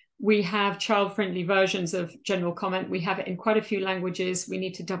government. We have child-friendly versions of General Comment. We have it in quite a few languages. We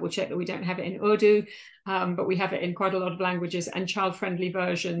need to double check that we don't have it in Urdu, but we have it in quite a lot of languages, and child-friendly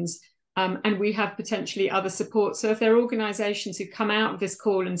versions. And we have potentially other support. So if there are organisations who come out of this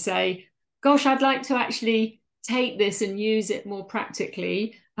call and say, gosh, I'd like to actually take this and use it more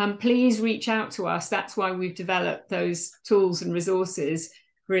practically, please reach out to us. That's why we've developed those tools and resources,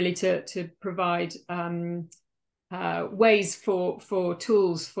 really to provide ways for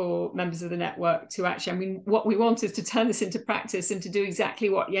tools for members of the network to actually, I mean, what we want is to turn this into practice and to do exactly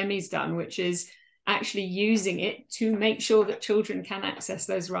what Yemi's done, which is actually using it to make sure that children can access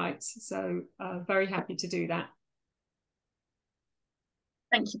those rights. So very happy to do that.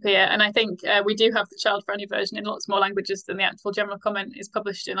 Thank you, Pia. And I think we do have the child-friendly version in lots more languages than the actual general comment is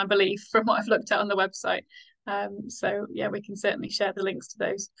published in, I believe, from what I've looked at on the website. So yeah, we can certainly share the links to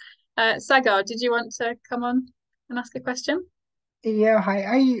those. Sagar, did you want to come on and ask a question? Yeah, hi.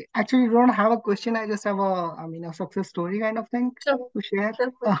 I actually don't have a question. I just have a success story kind of thing Sure. to share.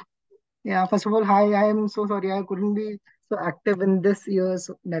 Sure. Yeah, first of all, hi. I am so sorry I couldn't be so active in this year's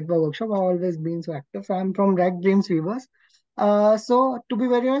network workshop. I've always been so active. So I'm from Rec Dreams Weavers. So to be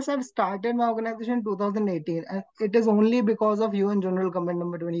very honest, I've started my organization in 2018, and it is only because of UN General Comment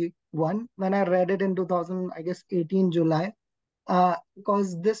number 21 when I read it in 2000, I guess 18 July.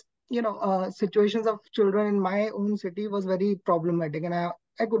 Because this, situations of children in my own city was very problematic, and I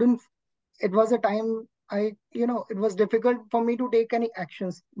couldn't. It was a time it was difficult for me to take any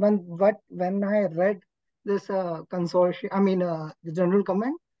actions. When I read this consortium, the general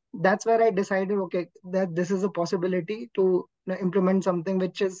comment, that's where I decided, okay, that this is a possibility to implement something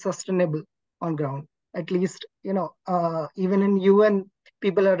which is sustainable on ground. At least, even in UN,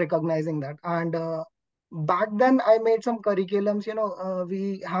 people are recognizing that. And back then, I made some curriculums.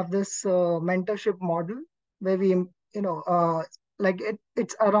 We have this mentorship model where we,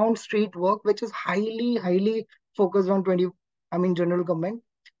 it's around street work, which is highly focused on general government.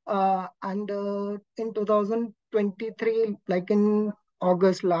 And in 2023, like in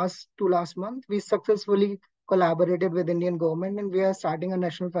August last month, we successfully collaborated with Indian government, and we are starting a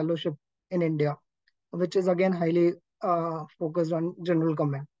national fellowship in India, which is again highly focused on general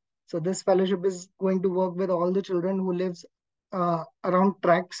government. So this fellowship is going to work with all the children who lives around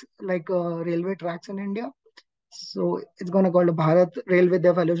tracks, like railway tracks in India. So it's going to call a Bharat Rail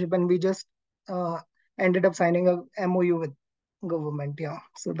Vidya Fellowship, and we just ended up signing a MOU with government. Yeah,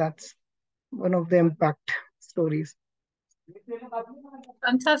 so that's one of the impact stories.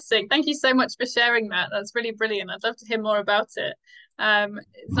 Fantastic. Thank you so much for sharing that. That's really brilliant. I'd love to hear more about it.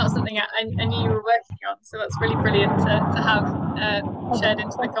 It's not something I knew you were working on, so that's really brilliant to have shared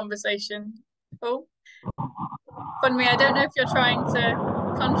into the conversation. Cool. Funmi, I don't know if you're trying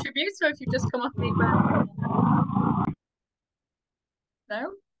to contribute or if you've just come off mute.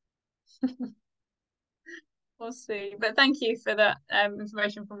 No? We'll see. But thank you for that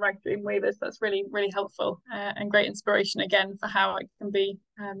information from Rag Dream Weavers. That's really, really helpful and great inspiration again for how it can be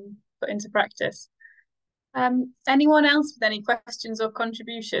put into practice. Anyone else with any questions or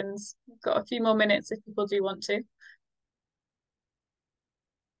contributions? We've got a few more minutes if people do want to.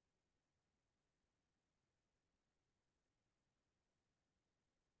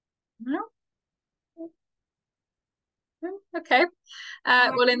 No? Okay.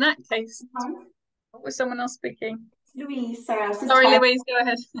 Well, in that case, was someone else speaking? Louise, sorry, I was just sorry, typing. Louise, go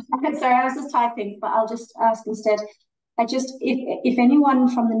ahead. Sorry, I was just typing, but I'll just ask instead. If anyone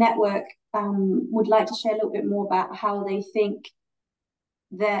from the network would like to share a little bit more about how they think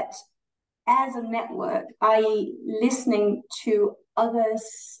that as a network, i.e. listening to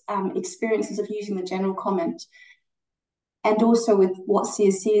others' experiences of using the general comment, and also with what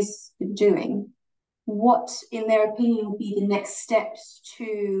CSC has been doing, what, in their opinion, will be the next steps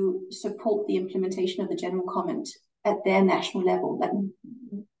to support the implementation of the general comment at their national level? Like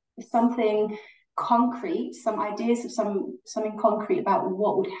something concrete, some ideas of something concrete about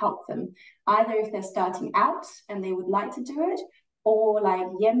what would help them, either if they're starting out and they would like to do it, or like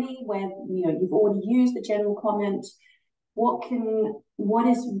Yemi, where you've already used the general comment. What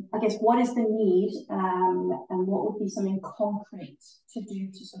is the need, and what would be something concrete to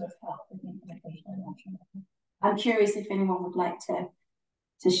do to sort of help with the implementation of the national level? I'm curious if anyone would like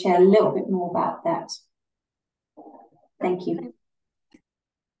to share a little bit more about that. Thank you.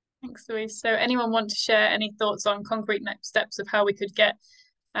 Thanks, Louise. So anyone want to share any thoughts on concrete next steps of how we could get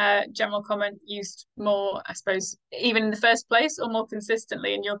general comment used more, I suppose, even in the first place or more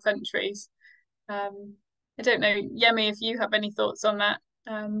consistently in your countries? I don't know, Yemi, if you have any thoughts on that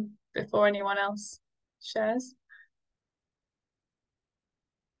before anyone else shares.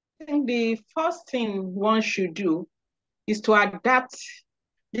 I think the first thing one should do is to adapt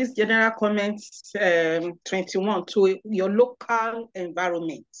this general comments 21 to your local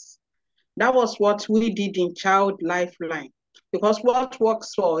environment. That was what we did in Child Lifeline, because what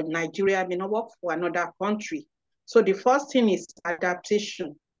works for Nigeria may not work for another country. So the first thing is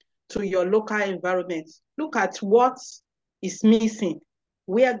adaptation to your local environment. Look at what is missing,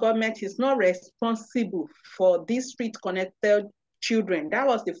 where government is not responsible for these street-connected children. That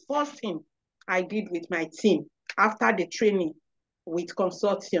was the first thing I did with my team after the training with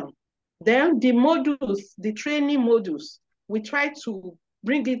Consortium. Then the modules, the training modules, we try to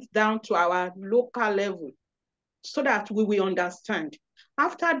bring it down to our local level so that we will understand.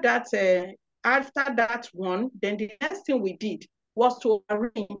 After that one, then the next thing we did was to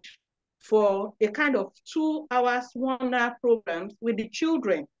arrange for a kind of 2 hours, 1 hour programs with the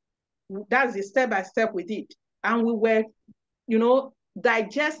children. That's the step-by-step we did. And we were,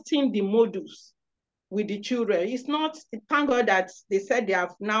 digesting the modules with the children. It's not, thank God that they said they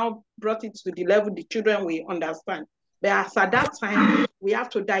have now brought it to the level the children will understand. But as at that time, we have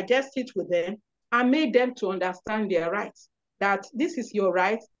to digest it with them and make them to understand their rights, that this is your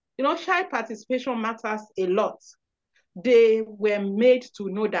right. Child participation matters a lot. They were made to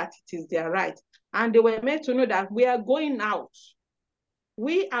know that it is their right. And they were made to know that we are going out.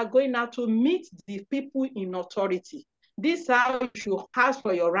 We are going out to meet the people in authority. This is how you should ask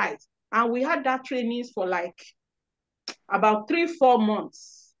for your rights. And we had that training for like about 3-4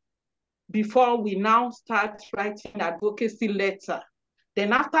 months before we now start writing advocacy letter.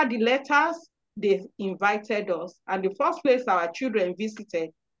 Then after the letters, they invited us. And the first place our children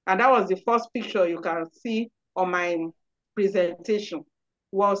visited, and that was the first picture you can see on my presentation,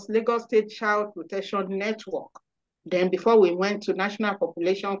 was Lagos State Child Protection Network. Then before we went to National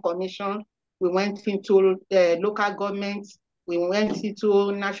Population Commission, we went into local governments, we went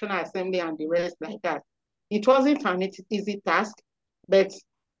into National Assembly and the rest like that. It wasn't an easy task, but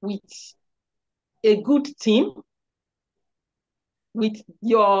with a good team, with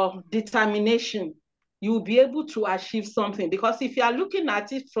your determination, you'll be able to achieve something. Because if you are looking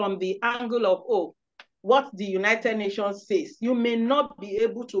at it from the angle of, what the United Nations says, you may not be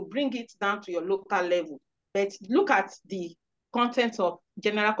able to bring it down to your local level. But look at the content of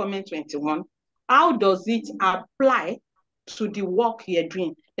General Comment 21. How does it apply to the work you're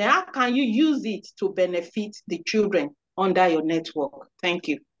doing? Then how can you use it to benefit the children under your network? Thank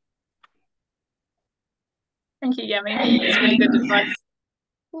you. Thank you, Yemi. That's really good advice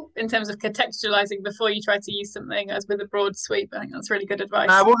in terms of contextualizing before you try to use something as with a broad sweep. I think that's really good advice.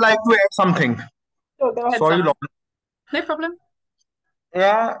 I would like to add something. Sure, go ahead, Sorry, Simon. Lauren. No problem.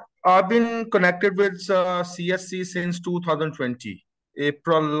 Yeah, I've been connected with CSC since 2020,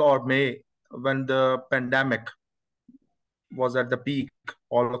 April or May, when the pandemic was at the peak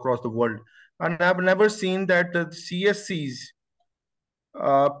all across the world. And I've never seen that the CSC's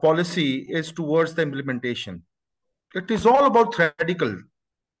policy is towards the implementation. It is all about theoretical.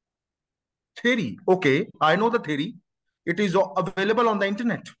 Theory, okay, I know the theory. It is available on the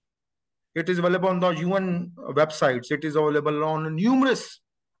internet. It is available on the UN websites. It is available on numerous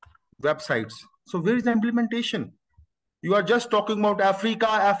websites. So where is the implementation? You are just talking about Africa,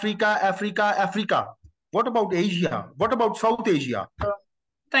 Africa, Africa, Africa. What about Asia? What about South Asia?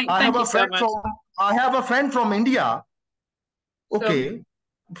 Thank you so much. I have a friend from India. Okay.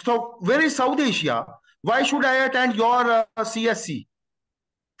 So where is South Asia? Why should I attend your CSC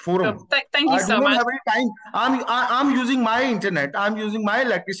forum? Thank you so much. I don't have any time. I'm using my internet. I'm using my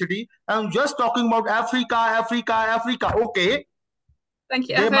electricity. I'm just talking about Africa, Africa, Africa. Okay. Thank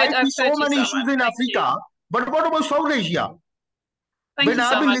you. There might be so many issues in Africa, but what about South Asia? When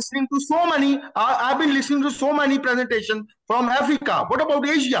I've been listening to so many, I've been listening to so many presentations from Africa. What about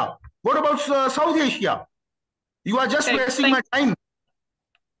Asia? What about South Asia? You are just wasting my time.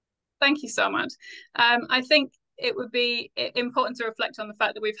 Thank you so much. I think it would be important to reflect on the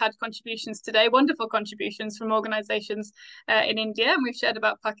fact that we've had contributions today, wonderful contributions from organisations in India, and we've shared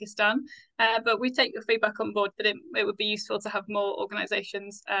about Pakistan, but we take your feedback on board that it would be useful to have more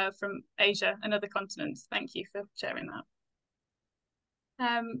organisations from Asia and other continents. Thank you for sharing that.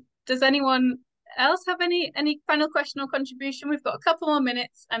 Does anyone else have any final question or contribution? We've got a couple more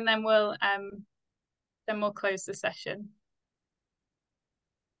minutes and then we'll close the session.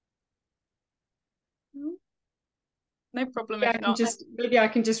 No problem. Maybe I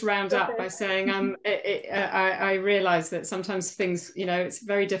can just round up by saying I realise that sometimes things, it's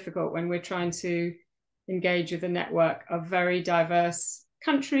very difficult when we're trying to engage with a network of very diverse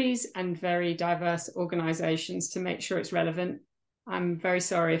countries and very diverse organisations to make sure it's relevant. I'm very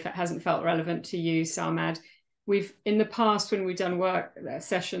sorry if it hasn't felt relevant to you, Samad. We've, in the past, when we've done work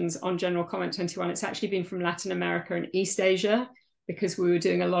sessions on General Comment 21, it's actually been from Latin America and East Asia, because we were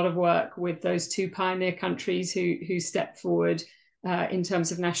doing a lot of work with those two pioneer countries who stepped forward in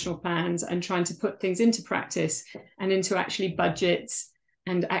terms of national plans and trying to put things into practice and into actually budgets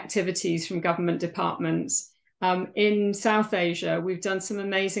and activities from government departments. In South Asia, we've done some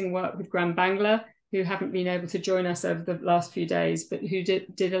amazing work with Grand Bangla, who haven't been able to join us over the last few days, but who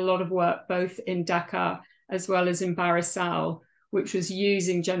did a lot of work both in Dakar as well as in Barissal, which was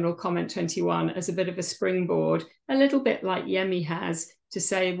using General Comment 21 as a bit of a springboard, a little bit like Yemi has, to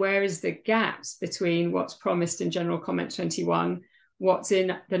say where is the gaps between what's promised in General Comment 21, what's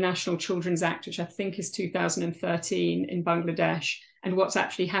in the National Children's Act, which I think is 2013 in Bangladesh, and what's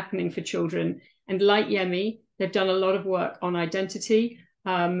actually happening for children. And like Yemi, they've done a lot of work on identity,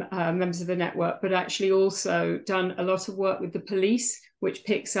 members of the network, but actually also done a lot of work with the police, which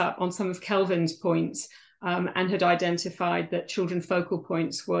picks up on some of Kelvin's points, and had identified that children focal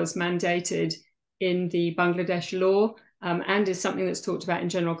points was mandated in the Bangladesh law, and is something that's talked about in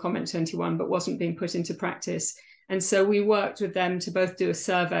General Comment 21, but wasn't being put into practice. And so we worked with them to both do a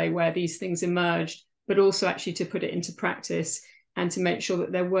survey where these things emerged, but also actually to put it into practice and to make sure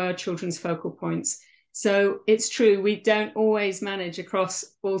that there were children's focal points. So it's true, we don't always manage across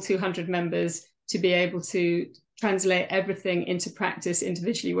all 200 members to be able to translate everything into practice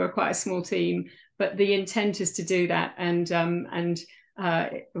individually. We're quite a small team, but the intent is to do that. And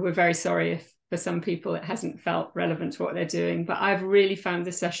we're very sorry if for some people it hasn't felt relevant to what they're doing. But I've really found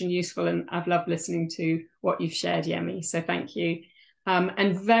this session useful, and I've loved listening to what you've shared, Yemi. So thank you.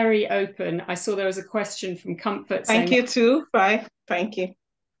 And very open. I saw there was a question from Comfort. Thank you too. Bye. Thank you.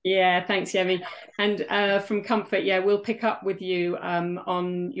 Yeah, thanks, Yemi. And from Comfort, yeah, we'll pick up with you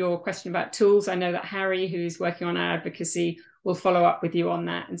on your question about tools. I know that Harry, who's working on our advocacy, will follow up with you on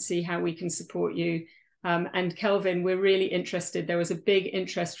that and see how we can support you. And Kelvin, we're really interested. There was a big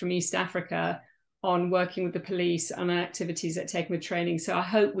interest from East Africa on working with the police on activities at Taken with Training. So I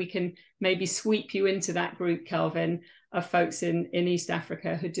hope we can maybe sweep you into that group, Kelvin, of folks in East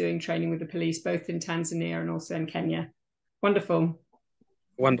Africa who are doing training with the police, both in Tanzania and also in Kenya. Wonderful.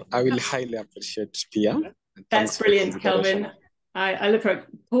 I will highly appreciate Pia. That's brilliant, Kelvin. I look at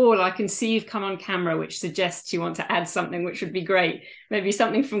Paul, I can see you've come on camera, which suggests you want to add something, which would be great. Maybe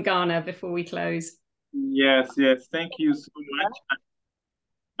something from Ghana before we close. Yes. Thank you so much.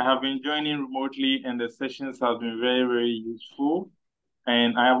 I have been joining remotely, and the sessions have been very, very useful.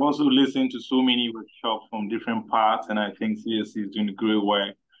 And I have also listened to so many workshops from different parts, and I think CSC is doing great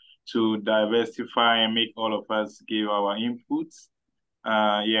work to diversify and make all of us give our inputs.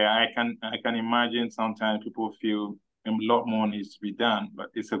 I can imagine sometimes people feel a lot more needs to be done, but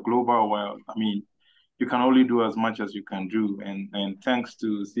it's a global world. I mean, you can only do as much as you can do. And thanks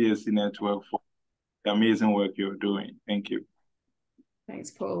to CSC Network for the amazing work you're doing. Thank you. Thanks,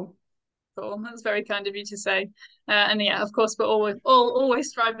 Paul. Cool. That's very kind of you to say. And yeah, of course, we're always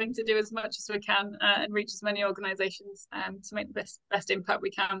striving to do as much as we can and reach as many organisations to make the best impact we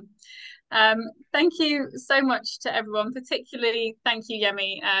can. Thank you so much to everyone, particularly thank you,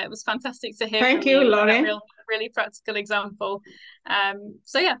 Yemi. It was fantastic to hear from you, Lauren. Really practical example.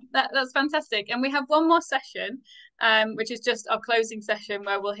 So yeah, that's fantastic. And we have one more session, which is just our closing session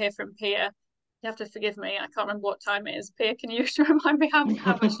where we'll hear from Pia. You have to forgive me, I can't remember what time it is. Pia, can you remind me how much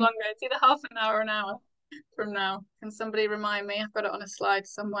longer? It's either half an hour or an hour from now. Can somebody remind me? I've got it on a slide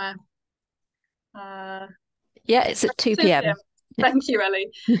somewhere. Yeah, it's at 2 p.m. Yeah. Thank you, Ellie.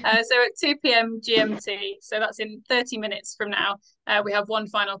 So at 2 p.m. GMT, so that's in 30 minutes from now, we have one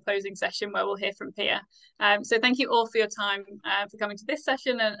final closing session where we'll hear from Pia. So thank you all for your time, for coming to this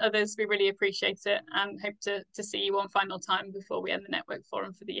session, and others. We really appreciate it and hope to see you one final time before we end the network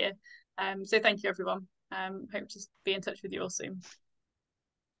forum for the year. So thank you, everyone. Hope to be in touch with you all soon.